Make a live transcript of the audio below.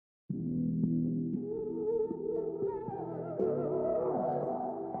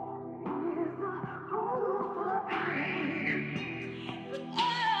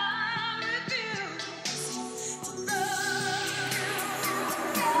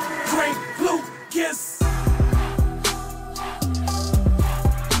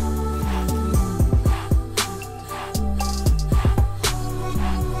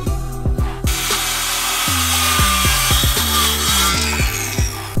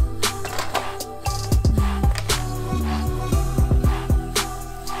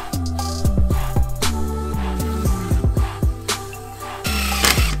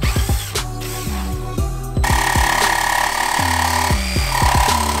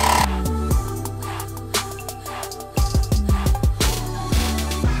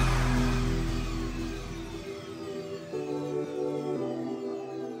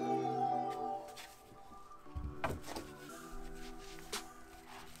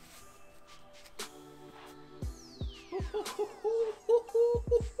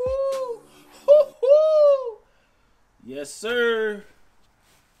Yes, sir.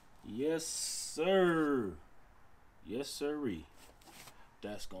 Yes, sir. Yes, sirree.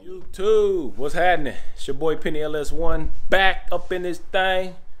 That's gonna YouTube. What's happening? It's your boy Penny LS1 back up in this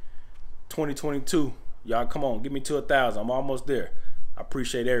thing. 2022. Y'all come on, get me to 1,000. I'm almost there. I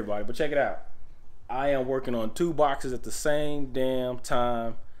appreciate everybody, but check it out. I am working on 2 boxes at the same damn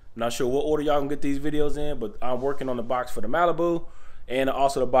time. I'm not sure what order y'all can get these videos in, but I'm working on the box for the Malibu and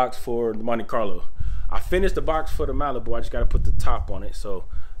also the box for the Monte Carlo. I finished the box for the Malibu. I just got to put the top on it. So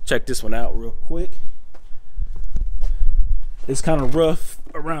check this one out real quick. It's kind of rough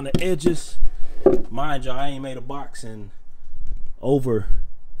around the edges. Mind you, I ain't made a box in over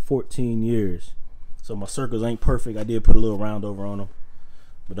 14 years. So my circles ain't perfect. I did put a little round over on them,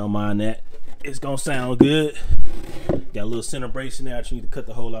 but don't mind that. It's gonna sound good. Got a little center brace in there. I just need to cut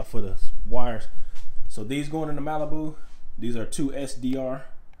the hole out for the wires. So these going in the Malibu. These are 2 SDR,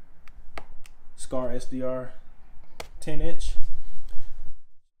 Skar SDR 10-inch.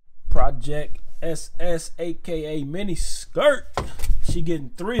 Project SS, aka mini skirt. She getting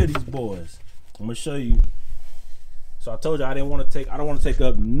 3 of these boys. I'm gonna show you. So I told you I don't want to take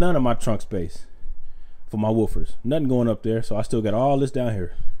up none of my trunk space for my woofers. Nothing going up there, so I still got all this down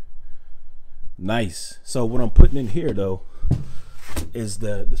here. Nice. So what I'm putting in here though is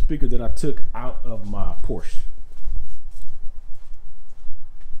the speaker that I took out of my Porsche,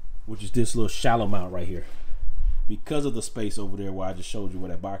 which is this little shallow mount right here. Because of the space over there where I just showed you where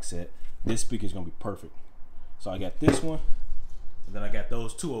that box at, this speaker is gonna be perfect. So I got this one, and then I got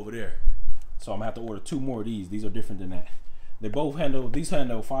those 2 over there. So I'm gonna have to order 2 more of these. These are different than that. They both handle, these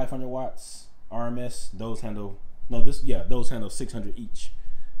handle 500 watts RMS. Those handle, those handle 600 each,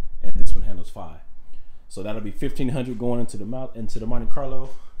 and this one handles 5. So that'll be 1,500 going into the Monte Carlo,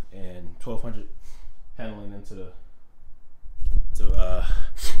 and 1,200 handling into the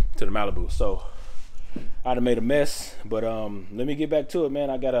Malibu. So I'd have made a mess, but let me get back to it, man.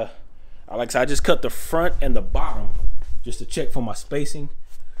 Like I said, I just cut the front and the bottom just to check for my spacing.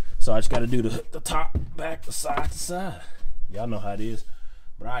 So I just got to do the top, back, the side to side. Y'all know how it is.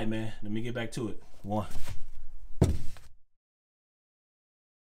 But all right, man, let me get back to it.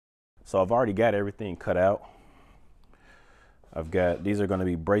 So I've already got everything cut out. These are going to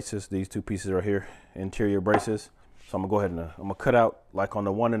be braces. These 2 pieces right here, interior braces. So I'm gonna go ahead and I'm gonna cut out, like on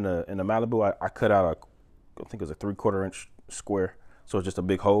the one in the Malibu, I cut out I think it was a 3/4 inch square. So it's just a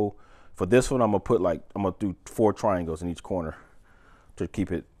big hole. For this one, I'm gonna do 4 triangles in each corner to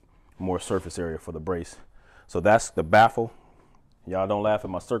keep it more surface area for the brace. So that's the baffle. Y'all don't laugh at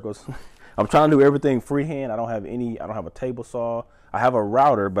my circles. I'm trying to do everything freehand. I don't have a table saw. I have a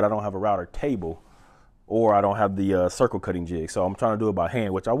router, but I don't have a router table, or I don't have the circle cutting jig. So I'm trying to do it by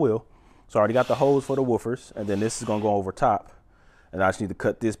hand, which I will. So I already got the holes for the woofers, and then this is gonna go over top. And I just need to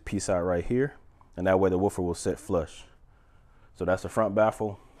cut this piece out right here, and that way the woofer will set flush. So that's the front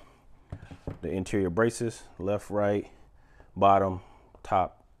baffle, the interior braces, left, right, bottom,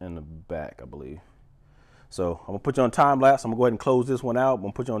 top, and the back, I believe. So I'm gonna put you on time lapse. I'm gonna go ahead and close this one out. I'm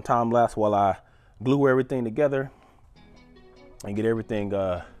gonna put you on time lapse while I glue everything together and get everything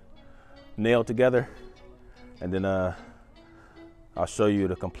nailed together. And then I'll show you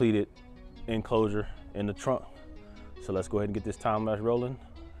the completed enclosure in the trunk. So let's go ahead and get this time lapse rolling.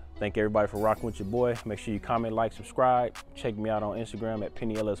 Thank everybody for rocking with your boy. Make sure you comment, like, subscribe. Check me out on Instagram at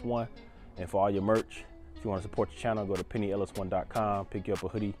PennyLS1. And for all your merch, if you want to support the channel, go to pennyls1.com, pick you up a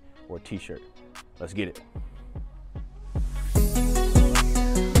hoodie or a t-shirt. Let's get it.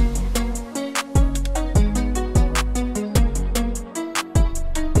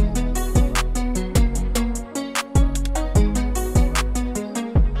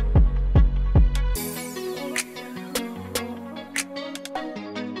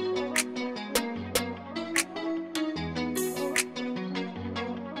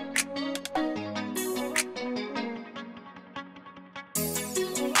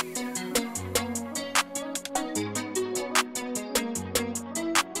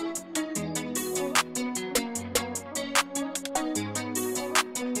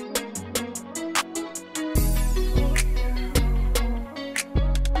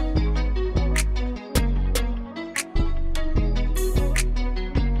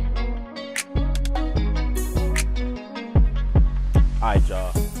 Alright,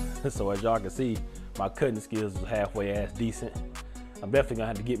 y'all. So as y'all can see, my cutting skills is halfway ass decent. I'm definitely gonna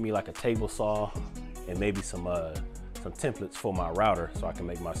have to get me like a table saw and maybe some templates for my router so I can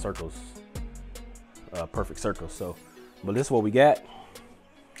make my circles perfect circles. So, but this is what we got.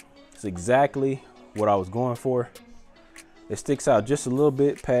 It's exactly what I was going for. It sticks out just a little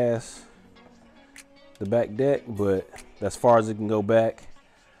bit past the back deck, but as far as it can go back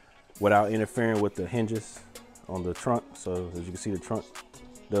without interfering with the hinges on the trunk. So as you can see, the trunk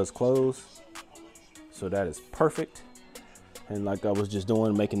does close. So that is perfect. And like I was just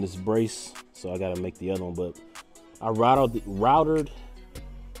doing, making this brace. So I got to make the other one, but I routed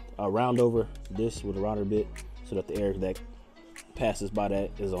around over this with a router bit so that the air that passes by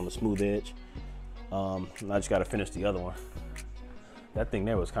that is on the smooth edge. And I just got to finish the other one. That thing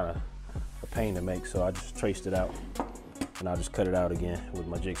there was kind of a pain to make, so I just traced it out and I'll just cut it out again with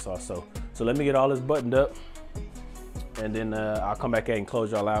my jigsaw. So let me get all this buttoned up, and then I'll come back and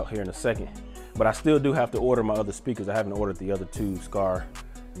close y'all out here in a second. But I still do have to order my other speakers. I haven't ordered the other two Skar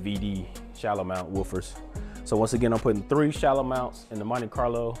VD shallow mount woofers. So once again, I'm putting 3 shallow mounts in the Monte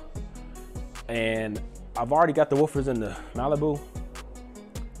Carlo, and I've already got the woofers in the Malibu.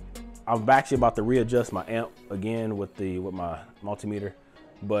 I'm actually about to readjust my amp again with my multimeter,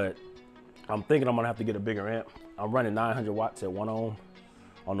 but I'm thinking I'm gonna have to get a bigger amp. I'm running 900 watts at 1 ohm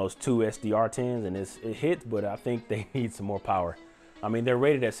on those 2 SDR10s, and it hits, but I think they need some more power. I mean, they're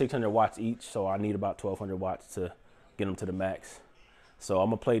rated at 600 watts each, so I need about 1200 watts to get them to the max. So I'm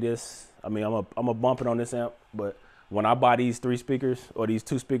gonna play this. I mean, I'm gonna bump it on this amp, but when I buy these 3 speakers or these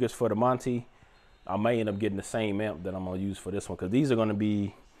 2 speakers for the Monte, I may end up getting the same amp that I'm gonna use for this one, because these are gonna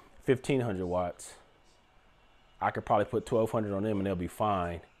be 1500 watts. I could probably put 1200 on them and they'll be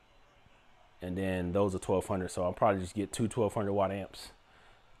fine. And then those are 1200, so I'll probably just get 2 1200 watt amps.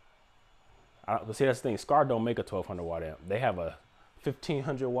 But see, that's the thing, Skar don't make a 1200 watt amp. They have a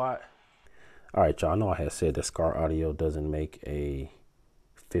 1500 watt. All right, y'all, I know I had said that Skar Audio doesn't make a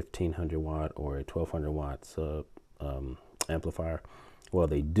 1500 watt or a 1200 watt sub amplifier. Well,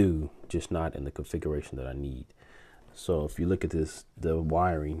 they do, just not in the configuration that I need. So if you look at this, the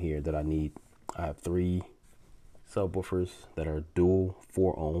wiring here that I need, I have 3 subwoofers that are dual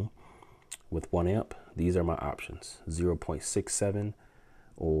 4 ohm with 1 amp. These are my options, 0.67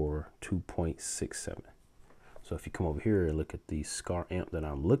 or 2.67. So if you come over here and look at the Skar amp that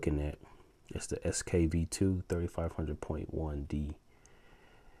I'm looking at, it's the SKV2 3500.1D.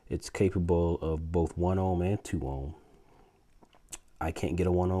 It's capable of both 1 ohm and 2 ohm. I can't get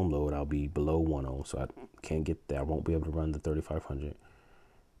a 1 ohm load. I'll be below 1 ohm, so I can't get that. I won't be able to run the 3500.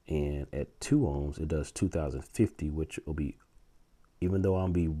 And at 2 ohms, it does 2050, which will be, even though I'll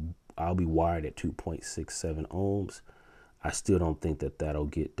be wired at 2.67 ohms, I still don't think that that'll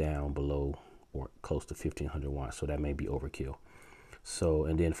get down below or close to 1500 watts. So that may be overkill. So,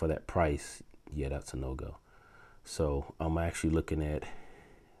 and then for that price, yeah, that's a no-go. So I'm actually looking at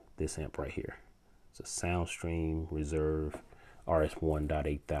this amp right here. It's a Soundstream Reserve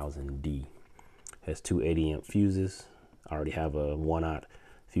RS1.8000D. Has 2 80 amp fuses. I already have a 1/0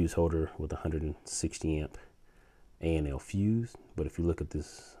 fuse holder with 160 amp A&L fuse. But if you look at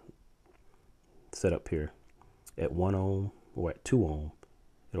this setup here, at 1 ohm or at 2 ohm,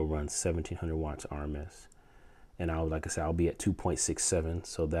 it'll run 1700 watts RMS. And like I said, I'll be at 2.67,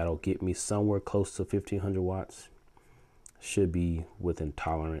 so that'll get me somewhere close to 1500 watts. Should be within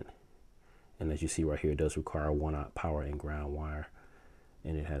tolerant. And as you see right here, it does require 1/0 power and ground wire,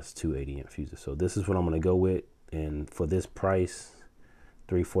 and it has 2 80 amp fuses. So this is what I'm going to go with, and for this price,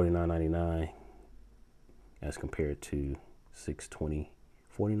 $349.99 as compared to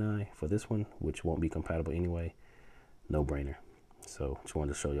 $620.49 for this one, which won't be compatible anyway. No brainer. So just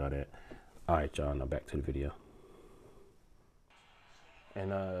wanted to show y'all that. All right, y'all, now back to the video.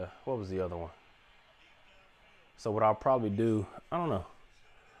 And what was the other one? So what I'll probably do, I don't know.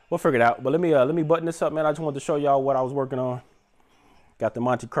 We'll figure it out. But let me button this up, man. I just wanted to show y'all what I was working on. Got the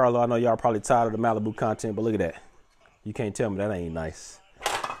Monte Carlo. I know y'all probably tired of the Malibu content, but look at that. You can't tell me that ain't nice.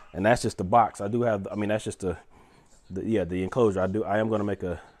 And that's just the box. I do have, I mean, that's just the enclosure. I am gonna make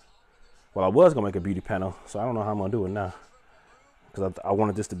a, well, I was gonna make a beauty panel, so I don't know how I'm gonna do it now, because I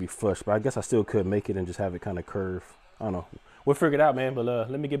wanted this to be flush, but I guess I still could make it and just have it kind of curve. I don't know. We'll figure it out, man. But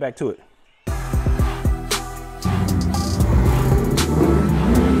let me get back to it.